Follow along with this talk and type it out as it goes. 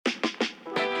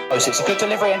It's a good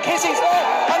delivery, and Kizzy's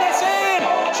there, and it's in!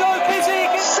 Joe Kizzy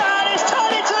gets... San is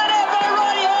turned into the net by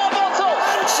Ronnie Harbottle!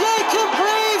 And Jacob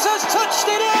Greaves has touched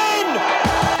it in!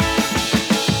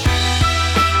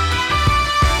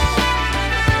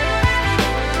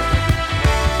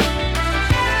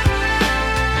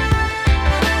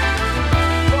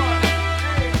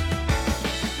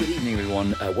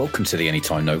 Welcome to the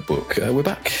Anytime Notebook. We're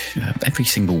back every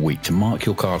single week to mark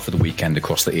your card for the weekend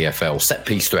across the EFL.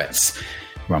 Set-piece threats,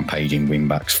 rampaging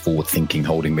wingbacks, forward-thinking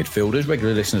holding midfielders.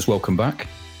 Regular listeners, welcome back.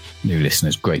 New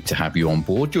listeners, great to have you on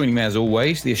board. Joining me as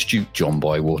always, the astute John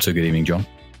Bywater. Good evening, John.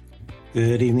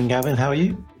 Good evening, Gavin. How are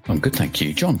you? I'm good, thank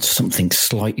you. John, something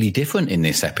slightly different in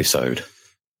this episode.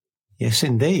 Yes,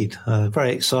 indeed.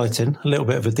 Very exciting. A little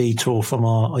bit of a detour from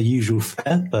our usual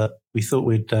fare, but we thought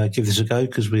we'd give this a go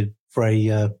because we're very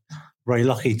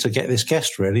lucky to get this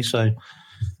guest, really. So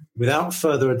without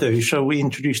further ado, shall we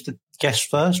introduce the guest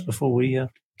first before we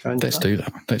go into Let's do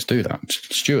that.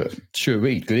 Stuart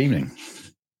Reid, good evening.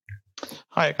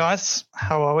 Hi, guys.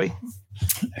 How are we?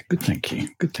 Good, thank you.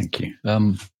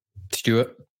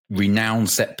 Stuart, renowned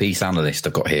set-piece analyst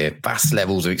I've got here. Vast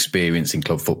levels of experience in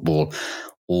club football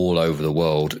all over the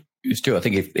world. Stuart, I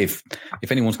think if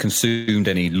anyone's consumed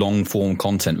any long-form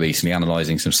content recently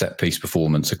analysing some set-piece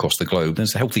performance across the globe,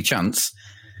 there's a healthy chance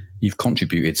you've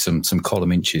contributed some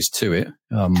column inches to it.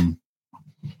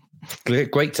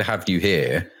 Great to have you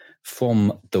here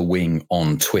from the wing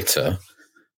on Twitter.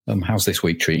 How's this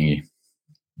week treating you?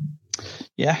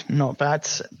 Yeah, not bad.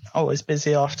 Always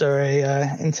busy after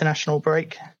a international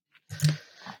break.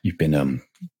 You've been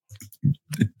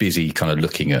busy kind of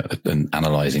looking at and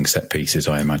analysing set pieces,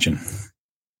 I imagine.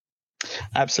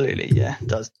 Absolutely, yeah.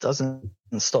 Doesn't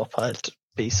stop. I'd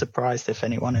be surprised if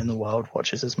anyone in the world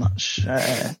watches as much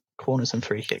corners and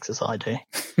free kicks as I do.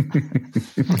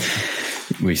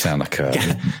 We sound like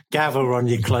a... Gather on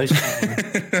you close.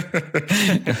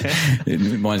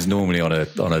 Mine's normally on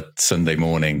a Sunday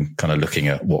morning, kind of looking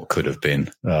at what could have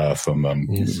been from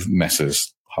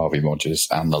Messrs. Harvey Rogers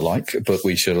and the like, but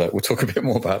we'll talk a bit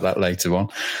more about that later on.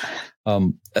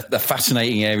 A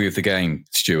fascinating area of the game,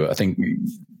 Stuart. I think,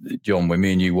 John, when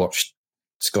me and you watched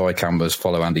Sky Canberra's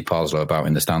follow Andy Parslow about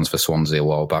in the stands for Swansea a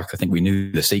while back, I think we knew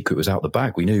the secret was out the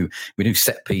bag. We knew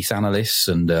set piece analysts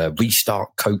and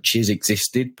restart coaches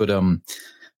existed, but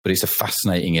it's a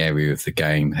fascinating area of the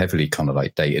game, heavily kind of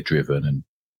like data driven.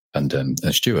 And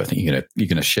Stuart, I think you're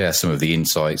going to share some of the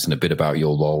insights and a bit about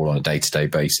your role on a day-to-day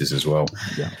basis as well.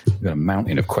 Yeah, we've got a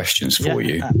mountain of questions for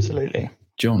you. Absolutely,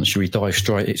 John. Should we dive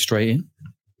straight in?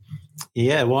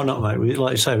 Yeah, why not, mate?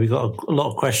 Like you say, we've got a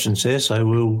lot of questions here,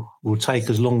 so we'll take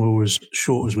as long or as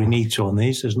short as we need to on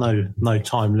these. There's no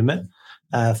time limit.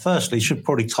 Firstly, should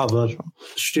probably cover.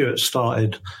 Stuart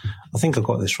started. I think I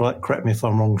got this right. Correct me if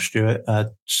I'm wrong, Stuart.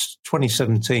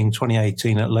 2017,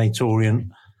 2018 at Leyte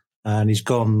Orient. And he's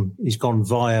gone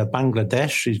via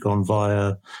Bangladesh. He's gone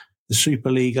via the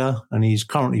Superliga, and he's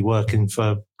currently working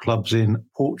for clubs in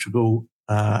Portugal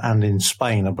and in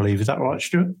Spain, I believe. Is that right,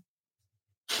 Stuart?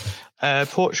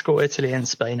 Portugal, Italy, and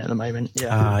Spain at the moment.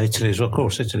 Yeah. Italy, of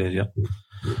course, Italy. Yeah,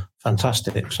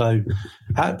 fantastic. So,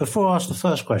 before I ask the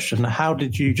first question, how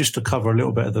did you, just to cover a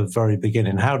little bit at the very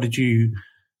beginning, how did you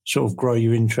sort of grow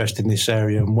your interest in this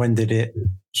area, and when did it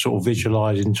sort of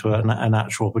visualise into an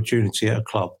actual opportunity at a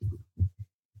club?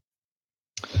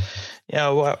 Yeah,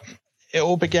 well, it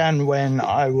all began when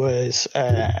I was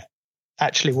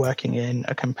actually working in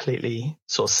a completely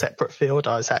sort of separate field.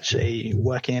 I was actually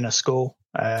working in a school,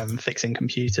 fixing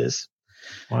computers.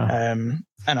 Wow.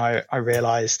 And I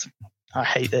realised I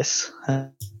hate this.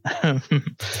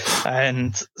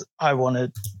 And I want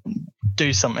to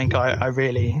do something I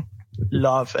really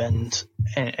love and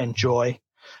enjoy.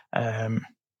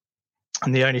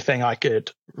 And the only thing I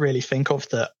could really think of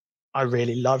that I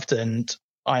really loved and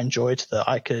I enjoyed that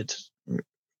I could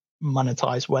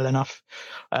monetize well enough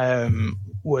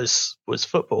was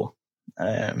football.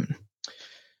 And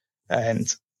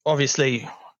obviously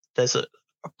there's a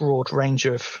broad range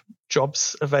of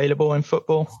jobs available in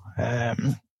football.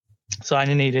 So I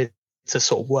needed to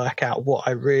sort of work out what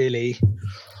I really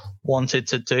wanted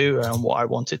to do and what I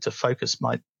wanted to focus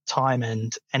my time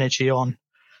and energy on.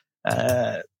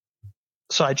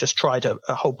 So I just tried a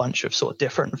whole bunch of sort of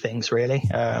different things, really.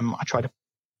 I tried a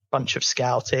bunch of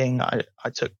scouting. I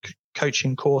took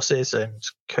coaching courses and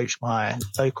coached my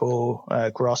local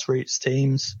grassroots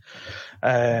teams.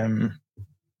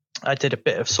 I did a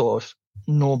bit of sort of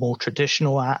normal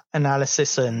traditional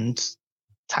analysis and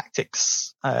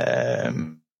tactics,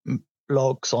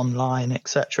 blogs online,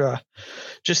 etc.,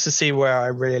 just to see where I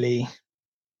really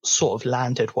sort of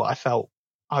landed what I felt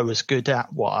I was good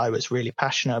at, what I was really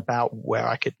passionate about, where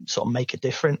I could sort of make a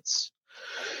difference.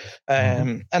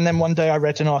 And then one day I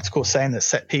read an article saying that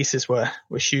set pieces were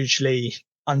hugely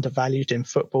undervalued in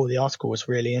football. The article was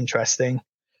really interesting.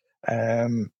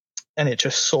 And it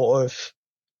just sort of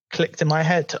clicked in my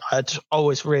head. I'd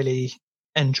always really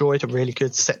enjoyed a really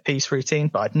good set piece routine,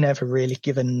 but I'd never really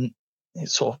given it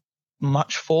sort of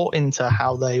much thought into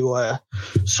how they were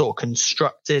sort of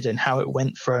constructed and how it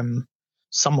went from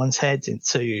someone's head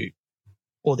into,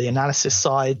 or the analysis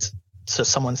side to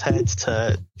someone's head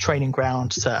to training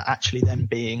ground to actually then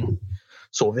being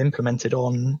sort of implemented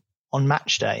on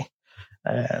match day.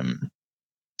 And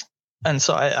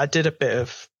so I did a bit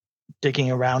of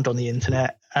digging around on the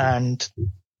internet, and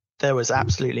there was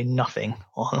absolutely nothing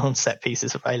on set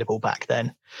pieces available back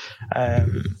then.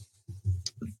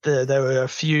 There were a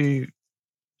few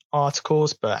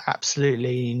articles, but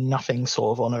absolutely nothing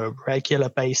sort of on a regular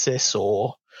basis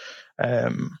or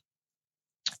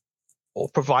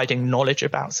providing knowledge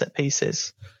about set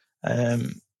pieces,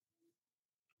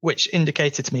 which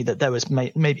indicated to me that there was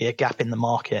maybe a gap in the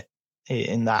market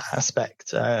in that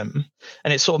aspect. And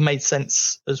it sort of made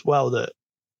sense as well that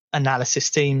analysis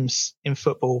teams in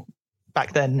football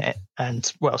back then,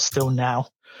 and well, still now,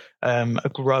 are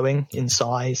growing in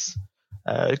size.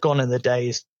 Gone are the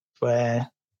days where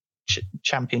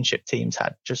championship teams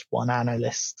had just one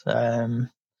analyst, and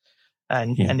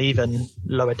even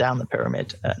lower down the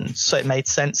pyramid. And so it made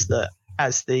sense that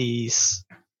as these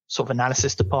sort of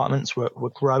analysis departments were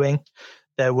growing,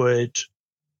 there would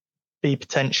be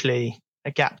potentially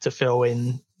a gap to fill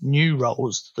in new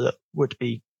roles that would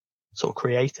be sort of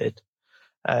created.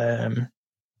 And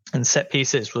set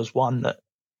pieces was one that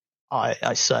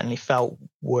I certainly felt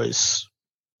was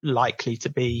likely to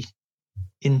be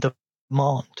in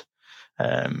demand,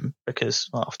 because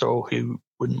after all, who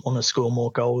wouldn't want to score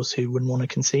more goals? Who wouldn't want to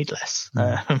concede less?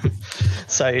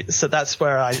 So that's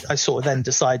where I sort of then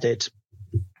decided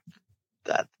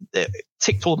that it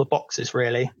ticked all the boxes,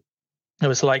 really. There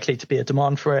was likely to be a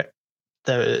demand for it.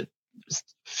 There was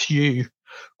few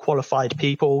qualified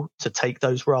people to take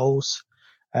those roles.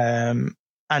 And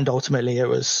ultimately it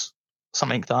was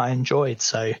something that I enjoyed.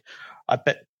 So I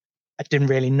didn't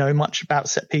really know much about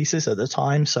set pieces at the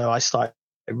time. So I started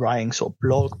writing sort of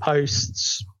blog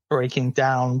posts, breaking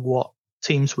down what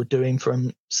teams were doing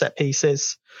from set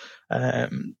pieces,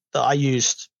 that I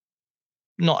used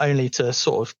not only to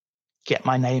sort of get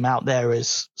my name out there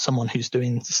as someone who's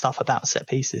doing stuff about set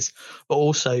pieces, but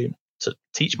also to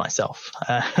teach myself,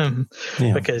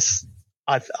 because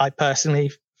I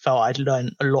personally felt I'd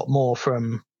learned a lot more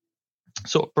from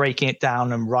sort of breaking it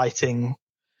down and writing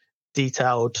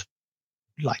detailed,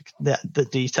 like the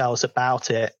details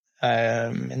about it,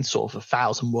 in sort of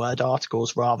 1,000-word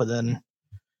articles, rather than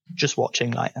just watching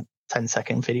like a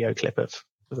 10-second video clip of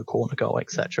a corner goal,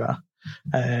 etc.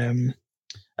 And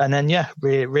then,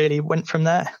 really went from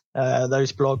there.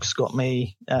 Those blogs got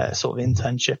me sort of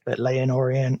internship at Leyland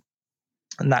Orient,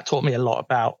 and that taught me a lot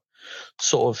about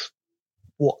sort of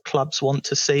what clubs want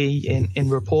to see in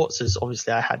reports, as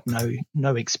obviously I had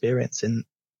no experience in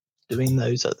doing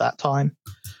those at that time.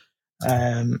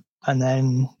 And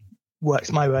then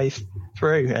worked my way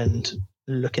through, and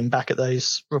looking back at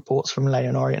those reports from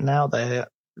Leyland Orient now, they're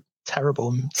terrible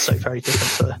and so very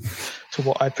different to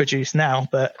what I produce now.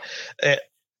 But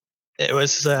it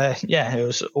was it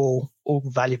was all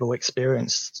valuable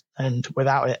experience, and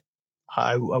without it,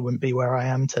 I wouldn't be where I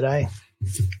am today.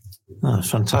 Oh,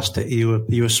 fantastic! You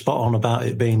were spot on about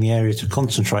it being the area to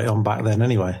concentrate on back then.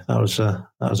 Anyway, that was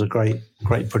a great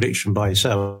prediction by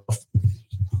yourself.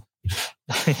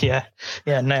 yeah,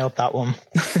 nailed that one.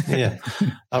 Yeah,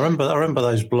 I remember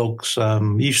those blogs.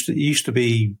 You used to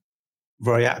be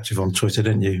very active on Twitter,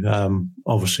 didn't you?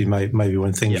 Obviously, maybe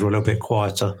when things were a little bit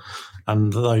quieter,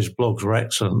 and those blogs were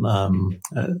excellent.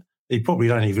 They probably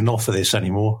don't even offer this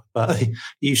anymore, but you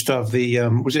used to have the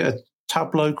was it a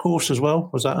Tableau course as well?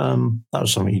 Was that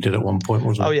was something you did at one point,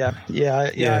 wasn't it? Oh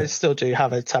yeah. I still do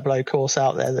have a Tableau course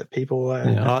out there that people.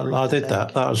 I did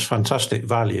that. That was fantastic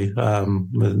value.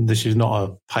 This is not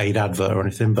a paid advert or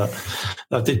anything, but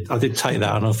I did take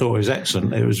that, and I thought it was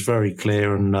excellent. It was very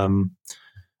clear, and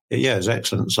it was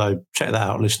excellent. So check that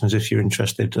out, listeners, if you're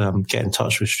interested. Get in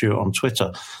touch with Stuart on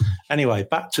Twitter. Anyway,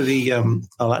 back to the.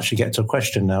 I'll actually get to a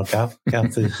question now, Gav.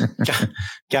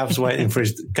 Gav's waiting for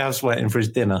his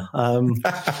dinner.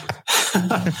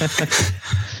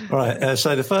 Right.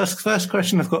 So the first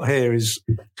question I've got here is: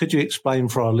 could you explain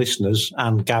for our listeners,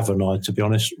 and Gav and I, to be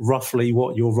honest, roughly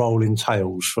what your role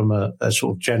entails from a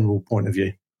sort of general point of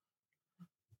view?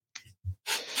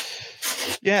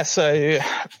 Yeah. So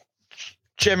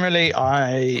generally,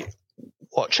 I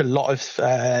watch a lot of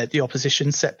the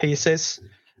opposition set pieces.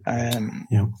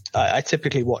 I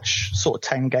typically watch sort of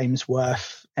 10 games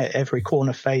worth, every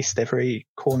corner faced, every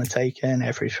corner taken,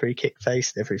 every free kick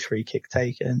faced, every free kick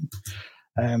taken,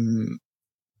 and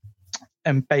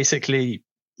basically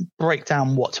break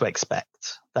down what to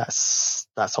expect. That's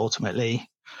ultimately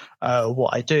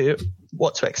what I do.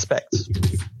 What to expect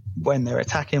when they're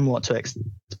attacking, what to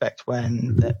expect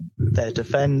when they're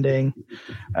defending,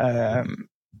 and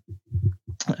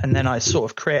then I sort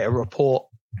of create a report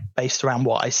based around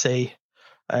what I see,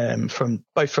 from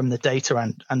both from the data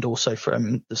and also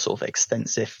from the sort of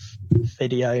extensive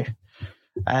video,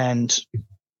 and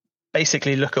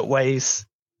basically look at ways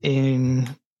in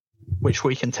which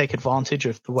we can take advantage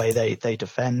of the way they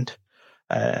defend,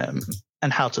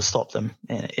 and how to stop them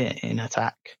in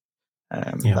attack.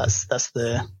 That's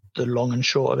the long and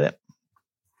short of it.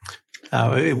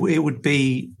 It would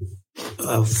be,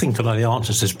 I think I know the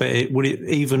answer to this, but would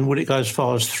it go as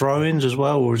far as throw-ins as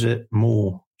well, or is it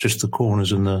more just the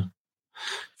corners and the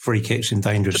free kicks in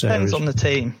dangerous areas? Depends on the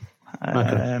team.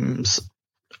 Okay. So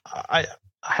I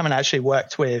haven't actually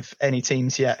worked with any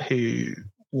teams yet who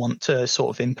want to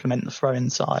sort of implement the throw-in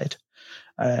side,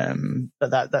 but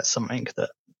that's something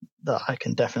that I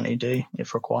can definitely do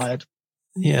if required.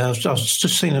 Yeah, I was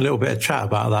just seeing a little bit of chat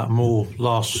about that more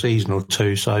last season or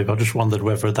two, so I just wondered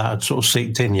whether that had sort of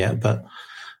seeped in yet. But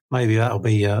maybe that'll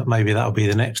be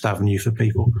the next avenue for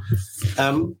people.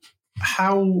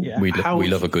 We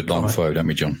love a good long throw, don't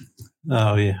we, John?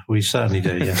 Oh yeah, we certainly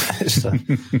do. Yeah,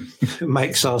 it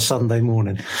makes our Sunday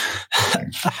morning.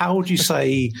 How would you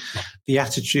say the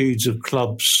attitudes of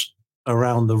clubs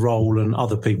around the role and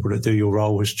other people that do your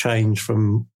role has changed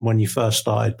from when you first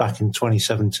started back in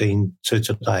 2017 to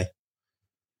today?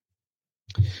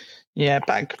 Yeah,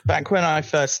 back when I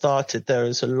first started, there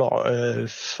was a lot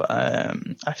of, I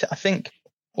think,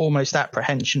 almost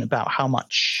apprehension about how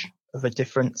much of a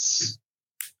difference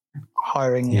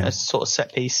hiring a sort of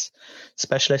set piece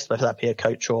specialist, whether that be a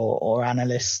coach or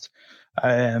analyst,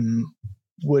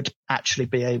 would actually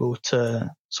be able to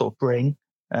sort of bring.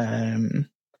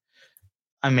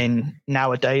 I mean,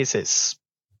 nowadays it's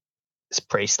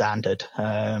pretty standard,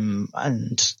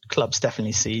 and clubs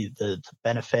definitely see the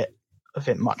benefit of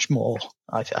it much more,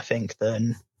 I think,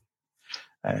 than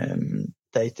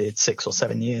they did 6 or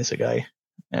 7 years ago.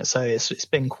 So it's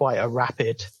been quite a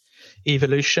rapid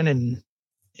evolution in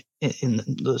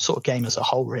the sort of game as a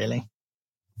whole, really.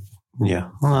 Yeah,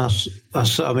 well,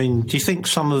 that's. I mean, do you think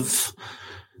some of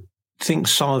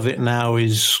it now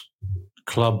is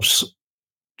clubs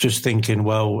just thinking,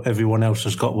 well, everyone else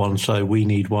has got one, so we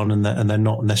need one, and they're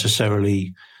not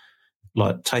necessarily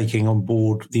like taking on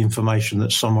board the information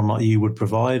that someone like you would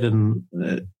provide, and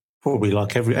probably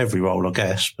like every role, I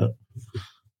guess. But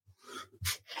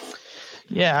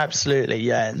yeah, absolutely,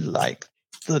 yeah. Like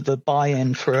the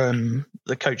buy-in from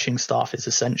the coaching staff is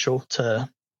essential to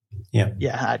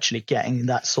actually getting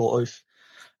that sort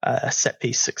of set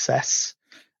piece success.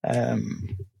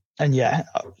 And yeah,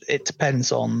 it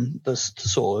depends on the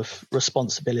sort of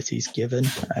responsibilities given.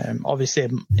 Obviously,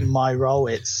 in my role,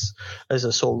 it's as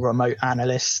a sort of remote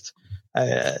analyst.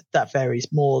 That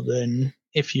varies more than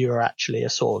if you're actually a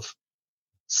sort of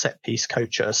set piece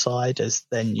coach at a side, as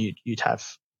then you'd have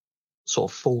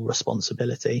sort of full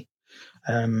responsibility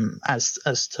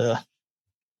as to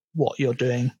what you're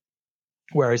doing.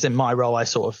 Whereas in my role, I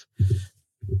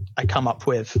come up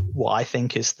with what I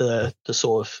think is the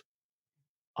sort of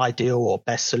ideal or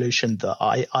best solution that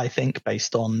I think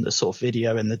based on the sort of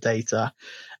video and the data,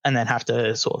 and then have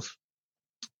to sort of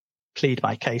plead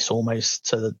my case almost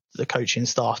to the coaching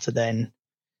staff to then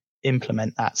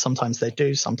implement that. Sometimes they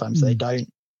do, sometimes they don't.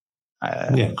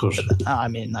 Of course. I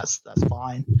mean, that's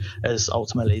fine, as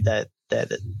ultimately they're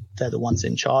the ones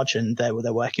in charge, and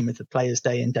they're working with the players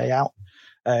day in, day out.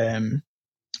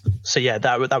 So yeah,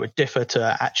 that would differ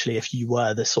to actually if you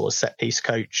were the sort of set piece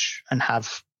coach and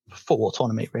have full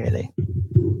autonomy, really.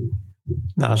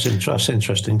 No, that's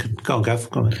interesting. Go on, Gav.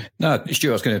 Go on. No,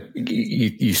 Stuart, I was going to.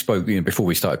 You spoke before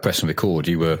we started pressing record.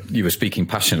 You were speaking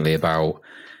passionately about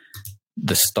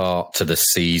the start to the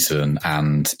season,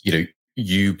 and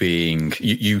you being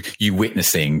you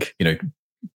witnessing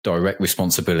direct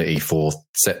responsibility for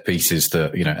set pieces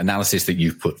that analysis that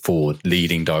you've put forward,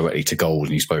 leading directly to goals,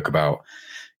 and you spoke about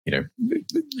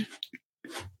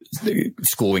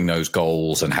scoring those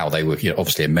goals and how they were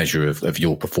obviously a measure of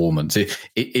your performance.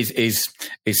 Is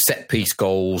set piece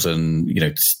goals and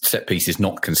set pieces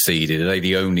not conceded, are they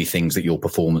the only things that your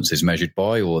performance is measured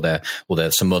by, or are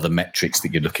there some other metrics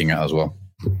that you're looking at as well?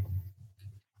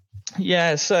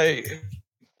 Yeah, so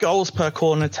goals per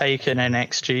corner taken and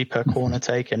XG per corner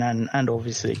taken and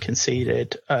obviously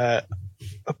conceded are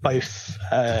both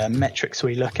metrics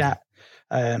we look at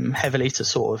heavily to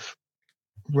sort of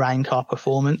rank our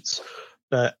performance,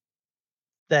 but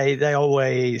they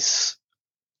always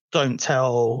don't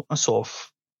tell a sort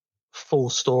of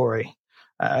full story,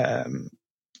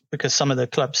 because some of the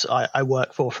clubs I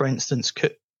work for instance,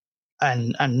 could,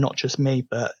 and not just me,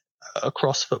 but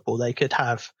across football, they could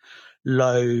have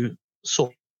low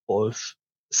sort of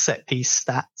set piece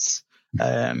stats,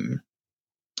 but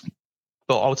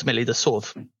ultimately the sort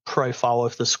of profile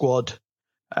of the squad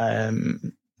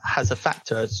has a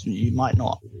factor. You might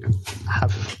not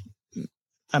have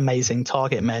amazing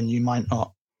target men, you might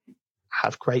not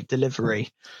have great delivery,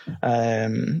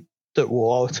 that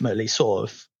will ultimately sort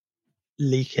of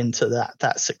leak into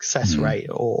that success rate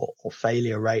or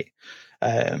failure rate.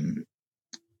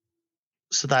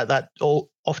 So that all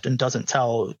often doesn't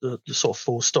tell the sort of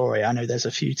full story. I know there's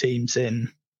a few teams in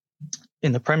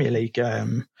the Premier League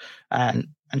and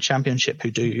Championship who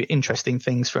do interesting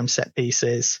things from set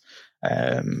pieces,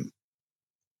 that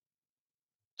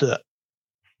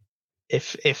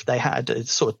if they had a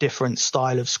sort of different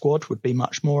style of squad would be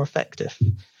much more effective.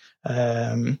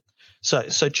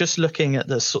 So just looking at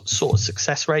the sort of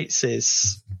success rates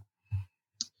is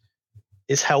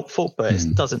helpful, but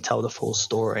it doesn't tell the full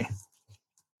story.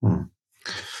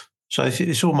 So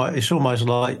it's almost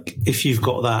like if you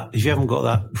haven't got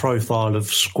that profile of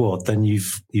squad, then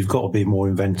you've got to be more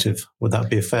inventive. Would that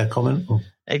be a fair comment? Or?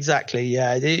 Exactly.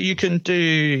 Yeah, you can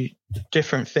do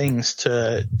different things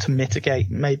to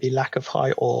mitigate maybe lack of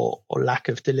height or lack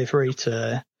of delivery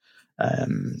to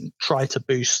try to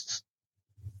boost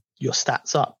your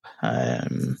stats up.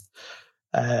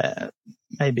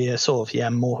 Maybe a sort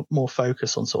of more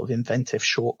focus on sort of inventive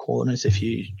short corners if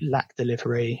you lack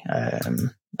delivery,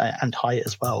 and height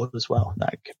as well.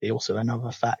 That could be also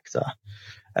another factor.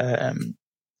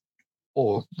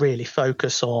 Or really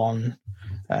focus on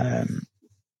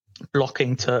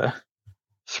blocking to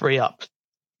free up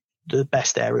the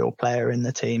best aerial player in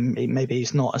the team. Maybe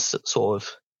he's not a sort of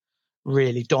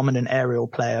really dominant aerial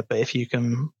player, but if you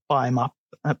can buy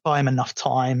him enough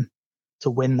time to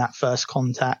win that first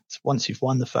contact, once you've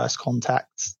won the first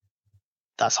contact,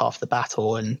 that's half the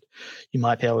battle, and you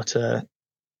might be able to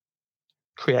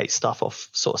create stuff off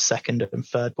sort of second and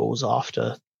third balls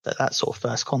after that sort of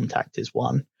first contact is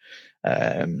won.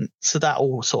 So that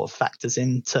all sort of factors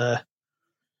into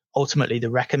ultimately the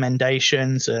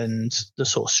recommendations and the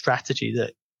sort of strategy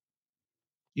that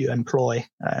you employ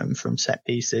from set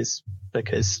pieces,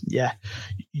 because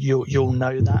you'll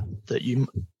know that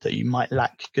you might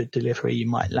lack good delivery, you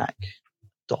might lack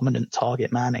dominant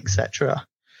target man, etc.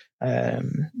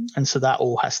 And so that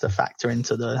all has to factor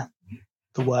into the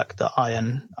work that I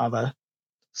and other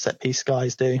set piece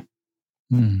guys do.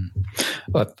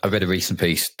 I read a recent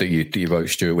piece that you wrote,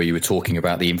 Stuart, where you were talking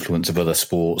about the influence of other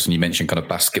sports, and you mentioned kind of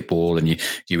basketball, and you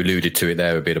alluded to it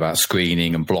there a bit about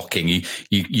screening and blocking.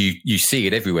 You see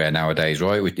it everywhere nowadays,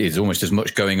 right? It's almost as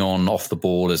much going on off the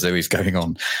ball as there is going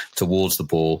on towards the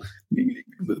ball.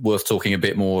 Worth talking a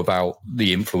bit more about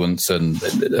the influence and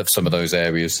of some of those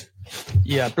areas.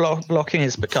 Yeah, blocking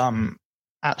has become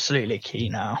absolutely key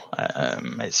now.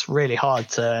 It's really hard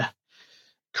to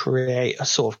create a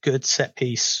sort of good set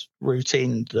piece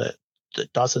routine that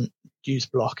doesn't use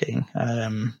blocking,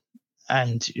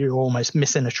 and you're almost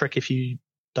missing a trick if you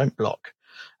don't block,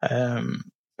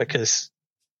 because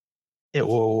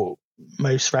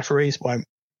most referees won't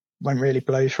really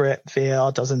blow for it.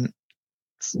 VAR doesn't.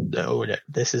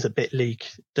 This is a bit league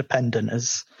dependent,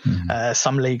 as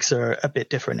some leagues are a bit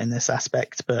different in this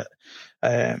aspect, but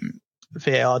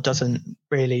VAR doesn't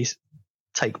really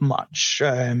take much.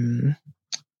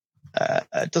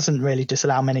 Doesn't really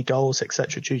disallow many goals,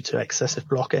 etc., due to excessive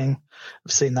blocking.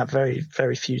 I've seen that very,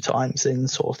 very few times in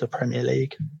sort of the Premier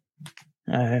League.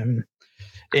 In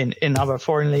other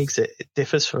foreign leagues, it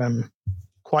differs from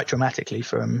quite dramatically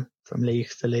from league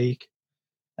to league.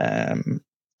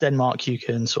 Denmark, you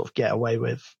can sort of get away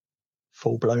with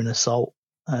full-blown assault.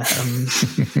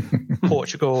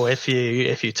 Portugal, if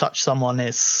you touch someone,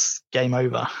 it's game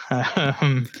over.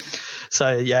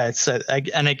 So yeah,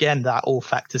 and again, that all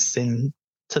factors in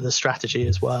to the strategy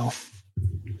as well,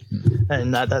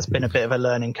 and that's been a bit of a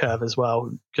learning curve as well,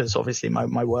 because obviously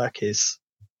my work is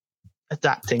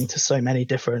adapting to so many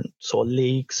different sort of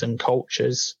leagues and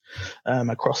cultures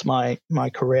across my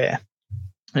career,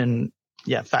 and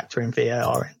factoring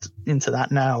VAR into that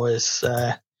now is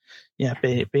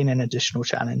been an additional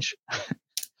challenge.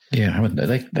 Yeah,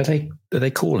 are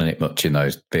they calling it much in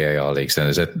those VAR leagues? Then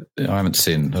I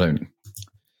don't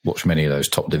watch many of those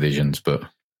top divisions, but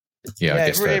I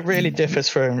guess it really differs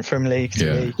from league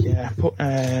to league. Yeah.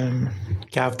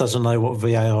 Gav doesn't know what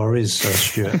VAR is,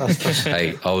 Stuart. That's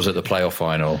Hey, I was at the playoff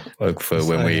final for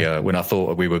when I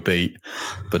thought we were beat,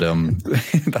 but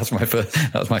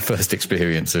that was my first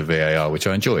experience of VAR, which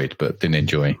I enjoyed, but didn't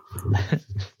enjoy.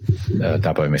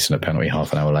 Dabo missing a penalty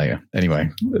half an hour later. Anyway,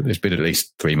 it's been at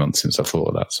least 3 months since I thought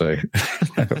of that, so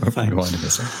reminding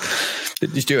myself.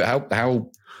 Stuart, how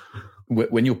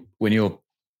when you're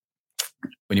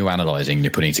analysing and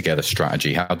you're putting together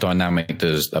strategy, how dynamic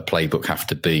does a playbook have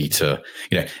to be to,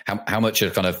 how much are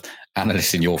kind of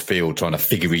analysts in your field trying to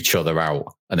figure each other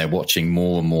out, and they're watching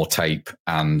more and more tape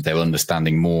and they're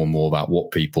understanding more and more about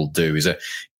what people do?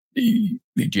 Do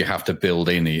you have to build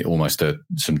in almost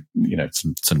some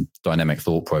dynamic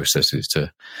thought processes to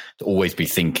always be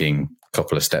thinking a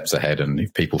couple of steps ahead? And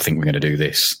if people think we're going to do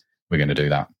this, we're going to do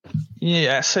that.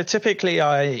 Yeah. So typically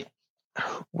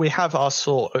we have our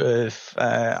sort of,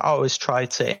 I always try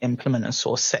to implement a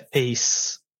sort of set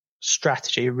piece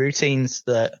strategy routines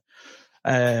that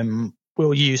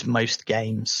we'll use most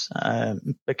games,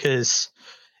 because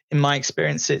in my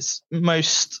experience, it's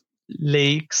most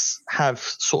leagues have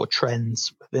sort of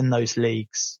trends within those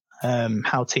leagues.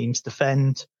 How teams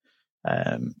defend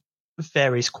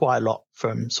varies quite a lot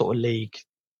from sort of league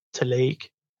to league,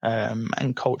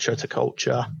 and culture to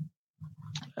culture.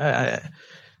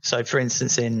 So, for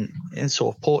instance, in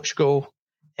sort of Portugal,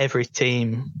 every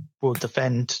team will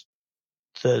defend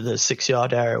the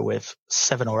 6-yard area with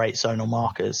 7 or 8 zonal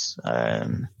markers,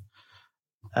 and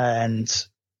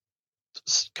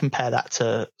compare that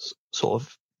to sort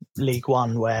of League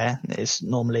One, where it's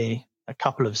normally a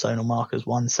couple of zonal markers,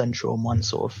 one central and one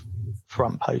sort of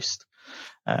front post.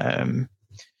 And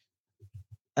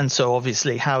so,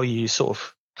 obviously, how you sort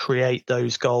of create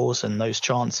those goals and those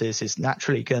chances is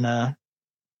naturally going to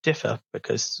differ,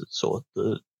 because sort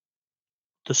of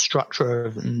the structure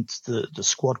and the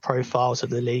squad profiles of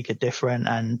the league are different,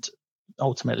 and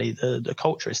ultimately the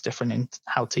culture is different in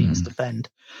how teams defend.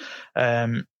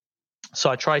 So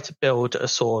I try to build a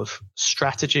sort of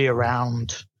strategy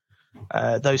around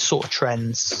those sort of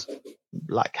trends,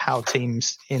 like how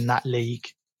teams in that league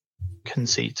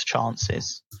concede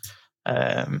chances.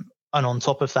 And on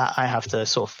top of that, I have to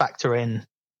sort of factor in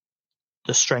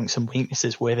the strengths and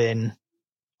weaknesses within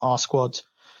our squad.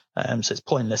 So it's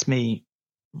pointless me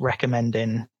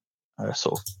recommending a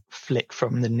sort of flick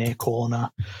from the near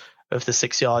corner of the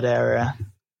 6-yard area,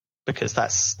 because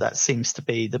that seems to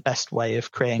be the best way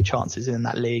of creating chances in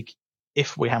that league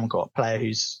if we haven't got a player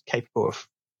who's capable of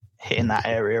hitting that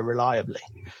area reliably.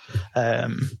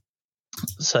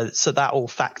 So that all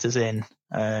factors in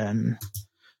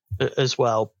as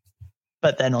well.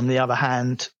 But then on the other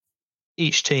hand,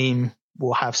 each team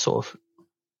will have sort of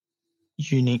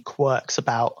unique quirks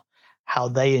about how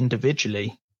they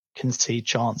individually concede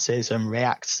chances and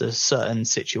react to certain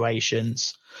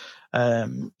situations.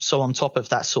 So on top of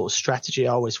that sort of strategy,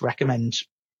 I always recommend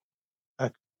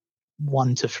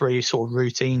 1 to 3 sort of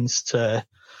routines that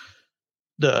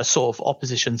are sort of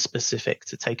opposition specific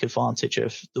to take advantage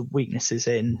of the weaknesses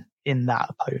in that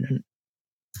opponent.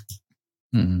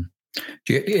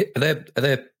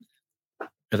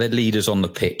 Are there leaders on the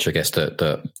pitch, I guess,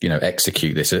 that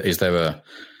execute this? Is there a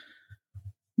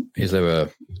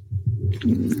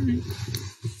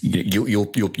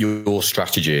your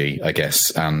strategy, I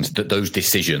guess, and those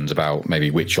decisions about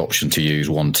maybe which option to use,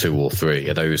 1, 2, or 3,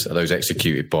 are those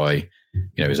executed by,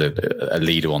 as a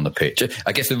leader on the pitch?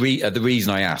 I guess the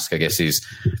reason I ask, I guess, is,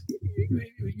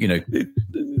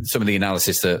 some of the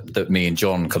analysis that me and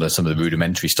John, kind of some of the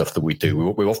rudimentary stuff that we do,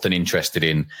 we're often interested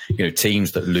in,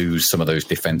 teams that lose some of those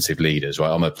defensive leaders, right?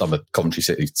 I'm a Coventry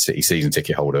City season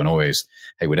ticket holder, and always,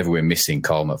 whenever we're missing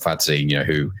Carl McFadzean,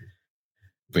 who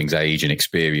brings age and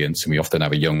experience, and we often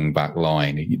have a young back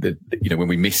line, when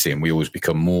we miss him, we always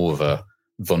become more of a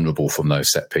vulnerable from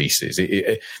those set pieces.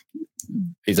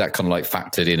 Is that kind of like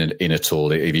factored in at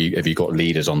all? Have you got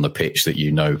leaders on the pitch that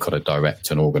kind of direct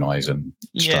and organise and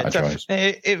strategize?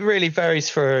 Yeah, it really varies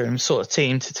from sort of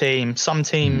team to team. Some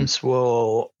teams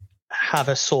will have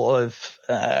a sort of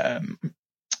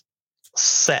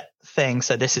set thing.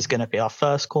 So this is going to be our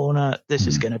first corner. This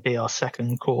is going to be our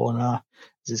second corner.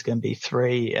 This is going to be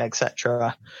 3,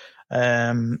 etc.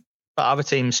 But other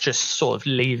teams just sort of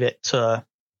leave it to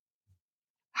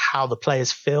how the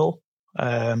players feel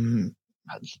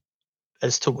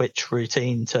as to which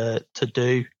routine to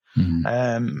do.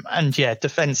 And yeah,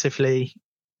 defensively,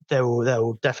 there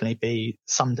will definitely be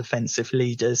some defensive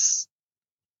leaders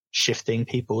shifting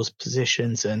people's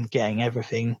positions and getting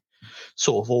everything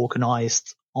sort of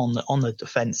organised on the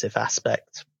defensive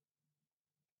aspect.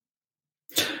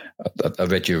 I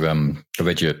read your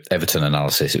Everton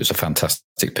analysis. It was a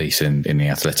fantastic piece in the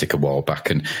Athletic a while back,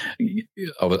 and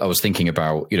I was thinking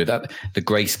about that the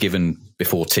grace given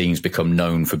before teams become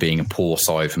known for being a poor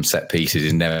side from set pieces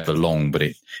is never long, but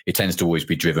it tends to always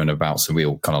be driven about some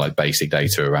real kind of like basic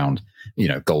data around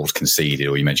goals conceded,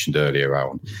 or you mentioned earlier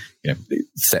around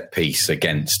set piece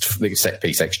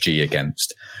XG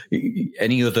against.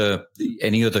 Any other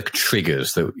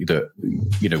triggers that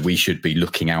we should be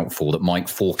looking out for that might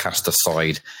forecast a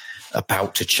side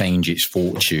about to change its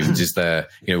fortunes? Is there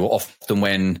often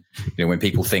when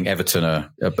people think Everton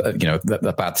are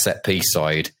a bad set piece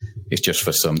side, it's just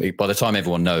for some. By the time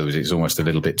everyone knows, it's almost a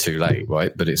little bit too late,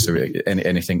 right? But it's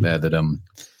anything there that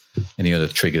any other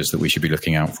triggers that we should be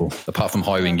looking out for, apart from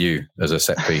hiring you as a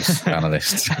set piece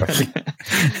analyst?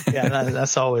 Yeah,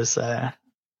 that's always a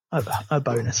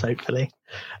bonus, hopefully.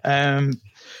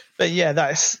 But yeah,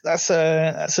 that's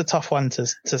a tough one to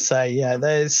say. Yeah,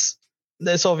 there's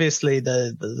obviously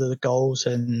the goals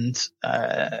and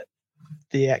the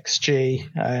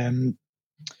XG,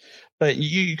 but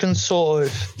you can sort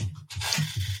of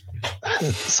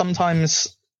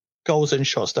sometimes goals and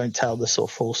shots don't tell the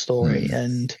sort of full story,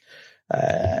 and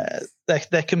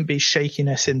there can be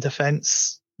shakiness in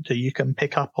defence that you can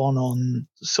pick up on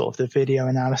sort of the video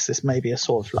analysis, maybe a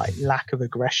sort of like lack of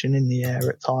aggression in the air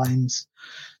at times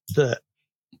that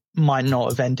might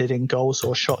not have ended in goals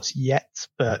or shots yet,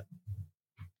 but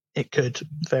it could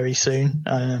very soon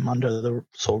under the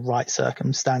sort of right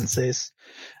circumstances.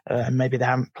 Maybe they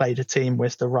haven't played a team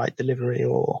with the right delivery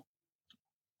or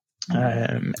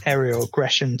aerial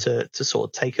aggression to sort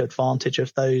of take advantage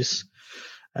of those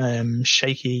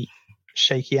shaky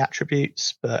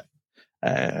attributes. But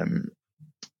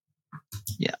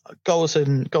goals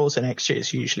and XG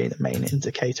is usually the main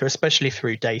indicator, especially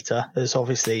through data. There's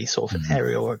obviously sort of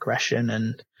aerial aggression,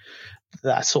 and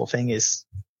that sort of thing is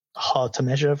hard to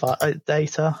measure via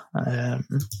data,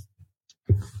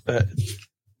 but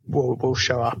will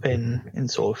show up in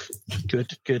sort of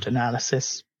good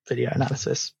analysis, video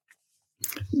analysis.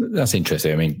 That's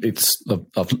interesting. I mean, it's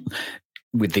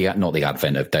with not the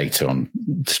advent of data on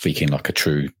speaking like a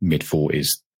true mid-40s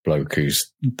bloke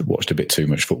who's watched a bit too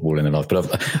much football in their life,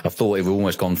 but I've thought we've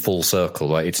almost gone full circle.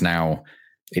 Like it's now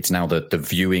the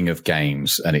viewing of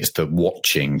games, and it's the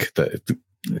watching that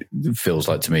feels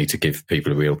like to me to give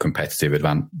people a real competitive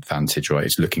advantage, right?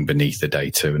 It's looking beneath the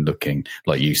data and looking,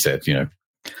 like you said,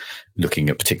 looking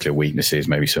at particular weaknesses,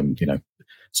 maybe some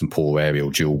poor aerial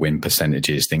dual win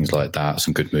percentages, things like that,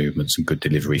 some good movement, some good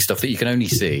delivery, stuff that you can only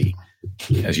see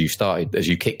as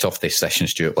you kicked off this session,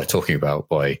 Stuart, by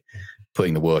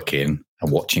putting the work in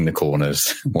and watching the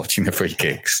corners, watching the free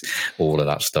kicks, all of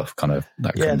that stuff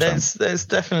there's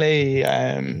definitely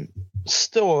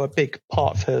still a big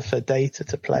part for data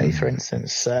to play. For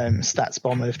instance,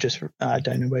 StatsBomb have just, I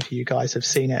don't know whether you guys have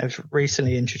seen it, have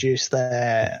recently introduced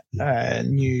their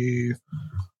new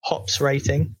hops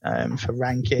rating for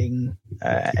ranking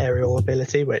aerial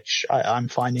ability, which I'm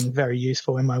finding very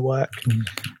useful in my work.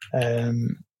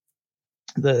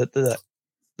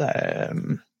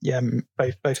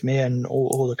 Both me and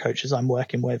all the coaches I'm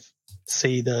working with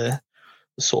see the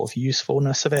sort of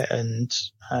usefulness of it and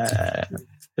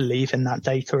believe in that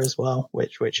data as well,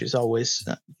 which is always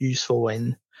useful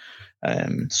in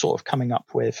sort of coming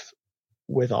up with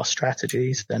our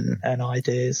strategies and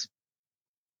ideas.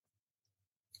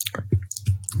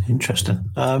 Interesting.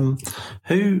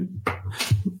 Who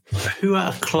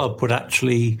at a club would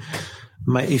actually,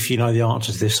 if you know the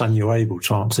answer to this and you're able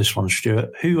to answer this one,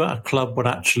 Stuart, who at a club would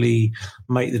actually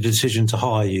make the decision to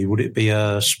hire you? Would it be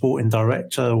a sporting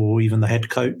director or even the head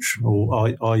coach,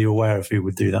 or are you aware of who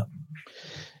would do that?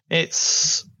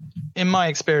 It's, in my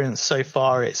experience so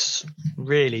far, it's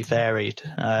really varied.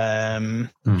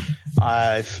 I've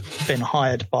been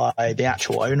hired by the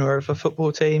actual owner of a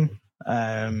football team,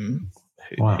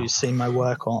 who's seen my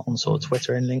work on sort of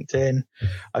Twitter and LinkedIn.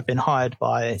 I've been hired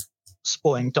by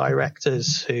sporting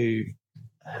directors who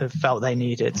have felt they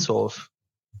needed sort of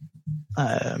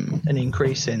an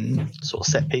increase in sort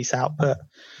of set piece output.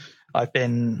 I've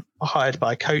been hired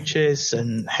by coaches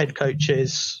and head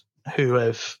coaches who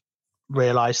have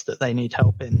realized that they need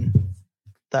help in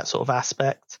that sort of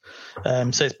aspect.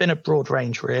 So it's been a broad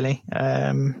range, really,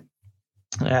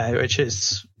 which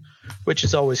is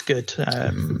always good.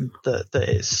 That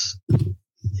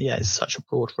it's such a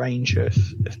broad range of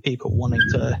people wanting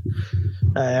to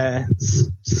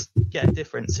get a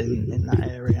difference in that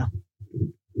area.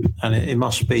 And it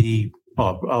must be,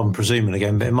 well, I'm presuming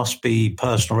again, but it must be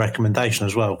personal recommendation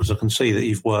as well, because I can see that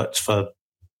you've worked for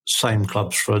same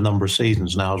clubs for a number of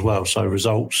seasons now as well. So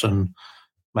results and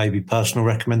maybe personal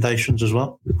recommendations as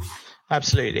well.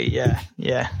 Absolutely, yeah.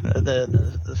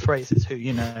 The phrase "is who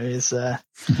you know" is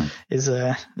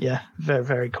very,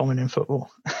 very common in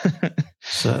football.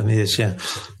 Certainly is, yeah.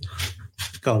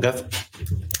 Go on, Gav.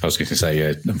 I was going to say,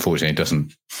 unfortunately, it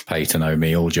doesn't pay to know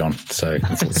me or John. So,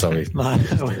 sorry. No,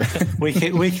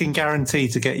 we can guarantee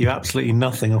to get you absolutely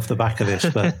nothing off the back of this,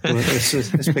 but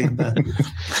it's been.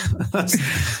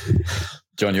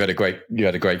 John, you had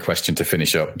a great question to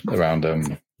finish up around.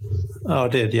 Oh, I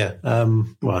did, yeah.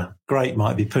 Well, great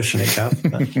might be pushing it, Gav.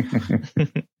 But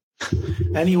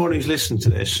anyone who's listened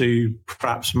to this who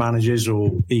perhaps manages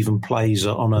or even plays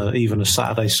on even a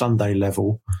Saturday, Sunday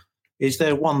level, is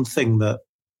there one thing that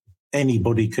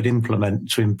anybody could implement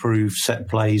to improve set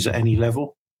plays at any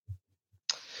level?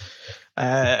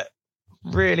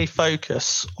 Really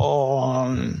focus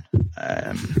on,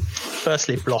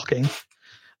 firstly, blocking.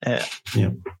 At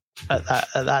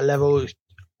that level,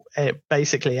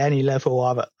 basically any level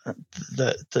of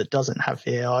that doesn't have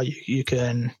VAR, you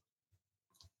can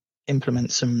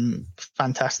implement some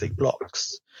fantastic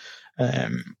blocks,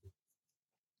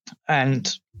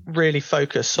 and really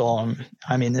focus on.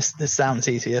 I mean, this sounds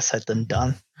easier said than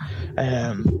done,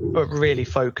 but really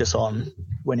focus on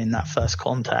winning that first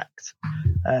contact.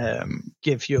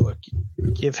 Give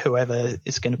whoever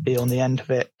is going to be on the end of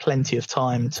it plenty of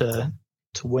time to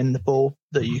win the ball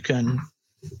that you can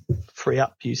free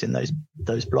up using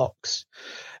those blocks.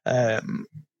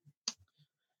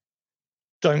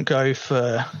 Don't go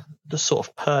for the sort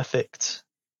of perfect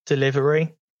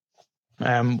delivery.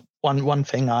 One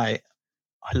thing I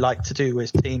like to do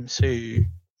with teams who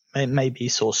maybe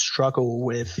sort of struggle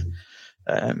with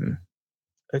a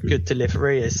good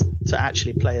delivery is to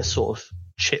actually play a sort of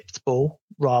chipped ball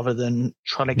rather than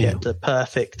trying to get the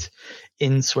perfect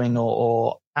in-swing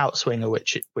or outswinger,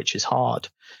 which is hard.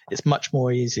 It's much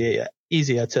more easier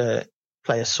to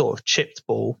play a sort of chipped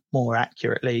ball more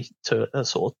accurately to a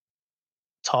sort of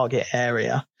target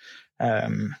area.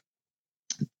 That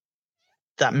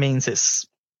means it's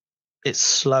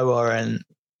slower and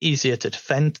easier to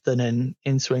defend than an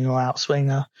in-swing or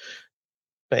outswinger.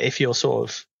 But if you're sort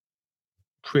of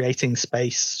creating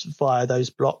space via those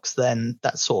blocks, then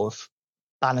that sort of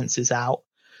balances out.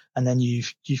 And then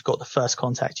you've got the first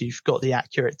contact, you've got the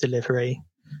accurate delivery,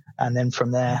 and then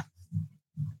from there,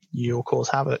 you'll cause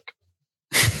havoc.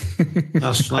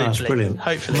 That's brilliant.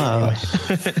 Hopefully. No,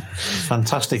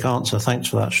 fantastic answer. Thanks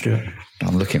for that, Stuart.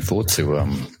 I'm looking forward to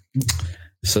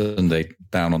Sunday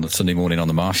down on the Sunday morning on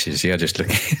the marshes. Yeah, just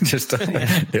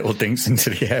little dinks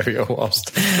into the area whilst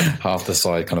half the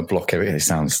side kind of block everything. It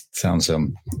sounds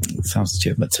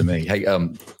legitimate to me. Hey,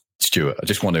 Stuart, I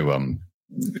just want to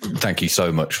thank you so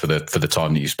much for the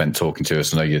time that you spent talking to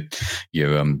us. I know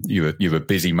you're a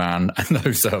busy man, and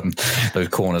those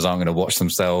corners aren't going to watch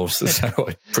themselves. So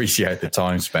I appreciate the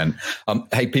time spent.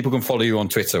 Hey, people can follow you on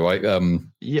Twitter, right?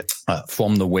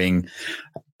 From the Wing.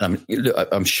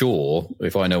 I'm sure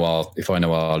if I know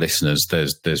our listeners,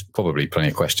 there's probably plenty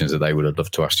of questions that they would have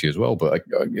loved to ask you as well. But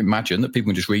I imagine that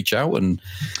people can just reach out and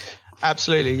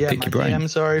absolutely, yeah. Pick your brain.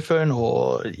 DMs are open,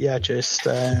 or just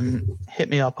hit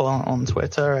me up on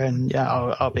Twitter, and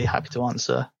I'll be happy to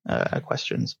answer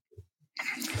questions.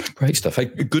 Great stuff. Hey,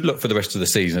 good luck for the rest of the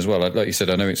season as well. Like you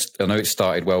said, I know it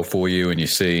started well for you, and you're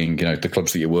seeing, the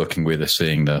clubs that you're working with are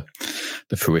seeing the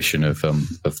fruition of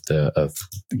the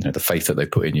faith that they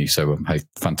put in you. So, hey,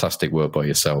 fantastic work by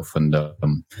yourself. And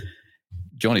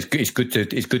John, it's good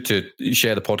to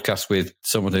share the podcast with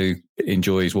someone who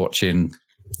enjoys watching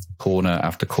corner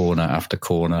after corner after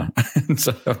corner.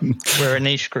 So, we're a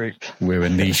niche group. We're a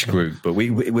niche group, but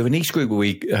we're a niche group where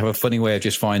we have a funny way of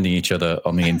just finding each other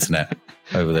on the internet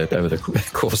over the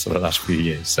course of the last few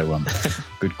years. So,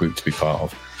 good group to be part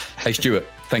of. Hey, Stuart,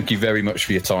 thank you very much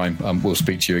for your time. We'll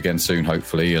speak to you again soon,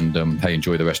 hopefully, and hey,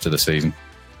 enjoy the rest of the season.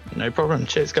 No problem.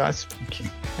 Cheers, guys. Thank you.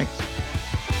 Thanks.